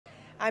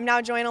I'm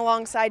now joined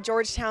alongside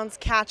Georgetown's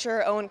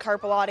catcher, Owen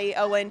Carapellotti.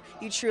 Owen,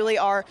 you truly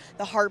are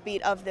the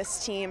heartbeat of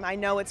this team. I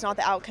know it's not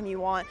the outcome you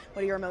want.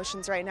 What are your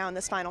emotions right now in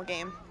this final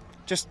game?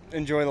 Just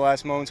enjoy the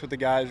last moments with the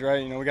guys,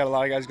 right? You know, we got a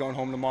lot of guys going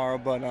home tomorrow,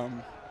 but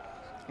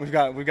we've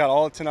got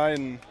all tonight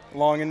and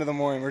long into the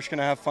morning. We're just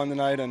gonna have fun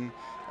tonight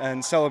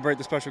and celebrate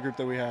the special group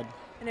that we had.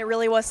 And it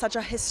really was such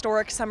a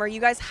historic summer. You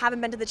guys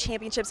haven't been to the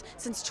championships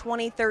since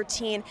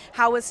 2013.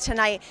 How was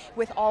tonight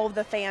with all of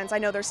the fans? I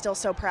know they're still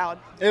so proud.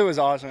 It was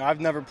awesome. I've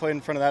never played in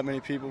front of that many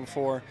people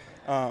before.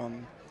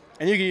 And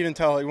you can even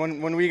tell, like,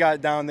 when we got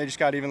down, they just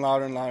got even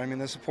louder and louder. I mean,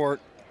 the support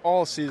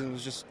all season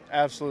was just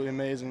absolutely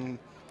amazing.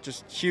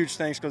 Just huge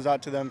thanks goes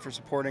out to them for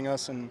supporting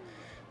us. And,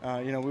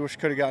 you know, we wish we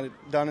could have got it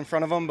done in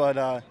front of them,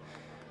 but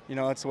you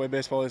know, that's the way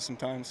baseball is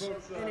sometimes.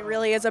 And it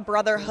really is a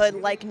brotherhood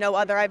like no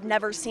other. I've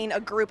never seen a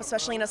group,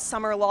 especially in a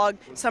summer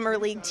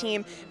league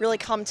team, really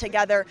come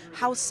together.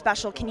 How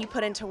special can you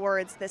put into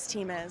words this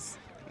team is?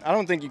 I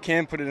don't think you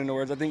can put it into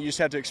words. I think you just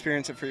have to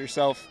experience it for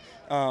yourself.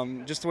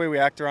 Just the way we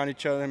act around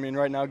each other. I mean,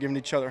 right now, giving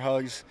each other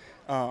hugs.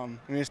 I mean,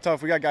 it's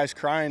tough. We got guys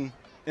crying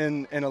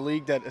in a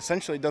league that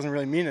essentially doesn't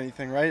really mean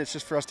anything, right? It's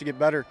just for us to get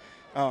better.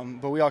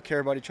 But we all care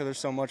about each other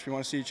so much. We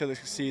want to see each other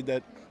succeed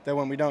that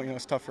when we don't, you know,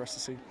 it's tough for us to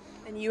see.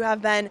 And you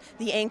have been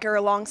the anchor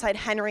alongside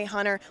Henry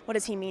Hunter. What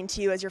does he mean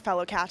to you as your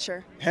fellow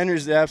catcher?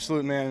 Henry's the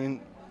absolute man. I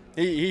mean,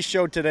 he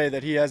showed today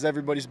that he has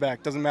everybody's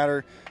back. Doesn't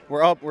matter,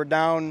 we're up, we're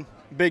down,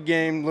 big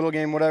game, little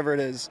game, whatever it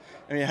is.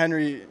 I mean,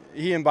 Henry,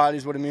 he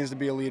embodies what it means to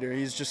be a leader.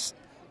 He's just,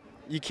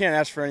 you can't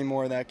ask for any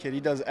more of that kid.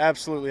 He does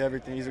absolutely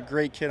everything. He's a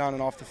great kid on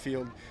and off the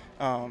field.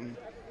 And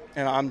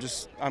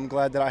I'm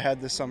glad that I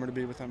had this summer to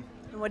be with him.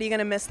 And what are you going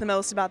to miss the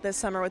most about this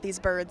summer with these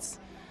birds?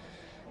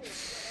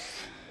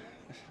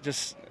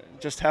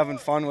 Just having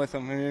fun with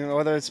them. I mean,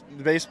 whether it's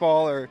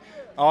baseball or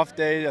off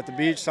day at the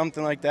beach,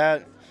 something like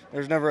that,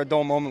 there's never a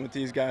dull moment with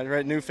these guys,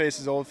 right? New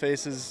faces, old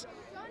faces,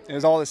 it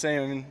was all the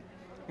same. I mean,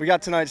 we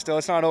got tonight still.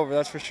 It's not over,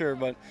 that's for sure,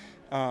 but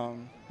yeah,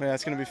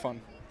 it's going to be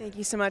fun. Thank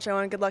you so much,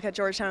 Owen. Good luck at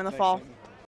Georgetown in the fall.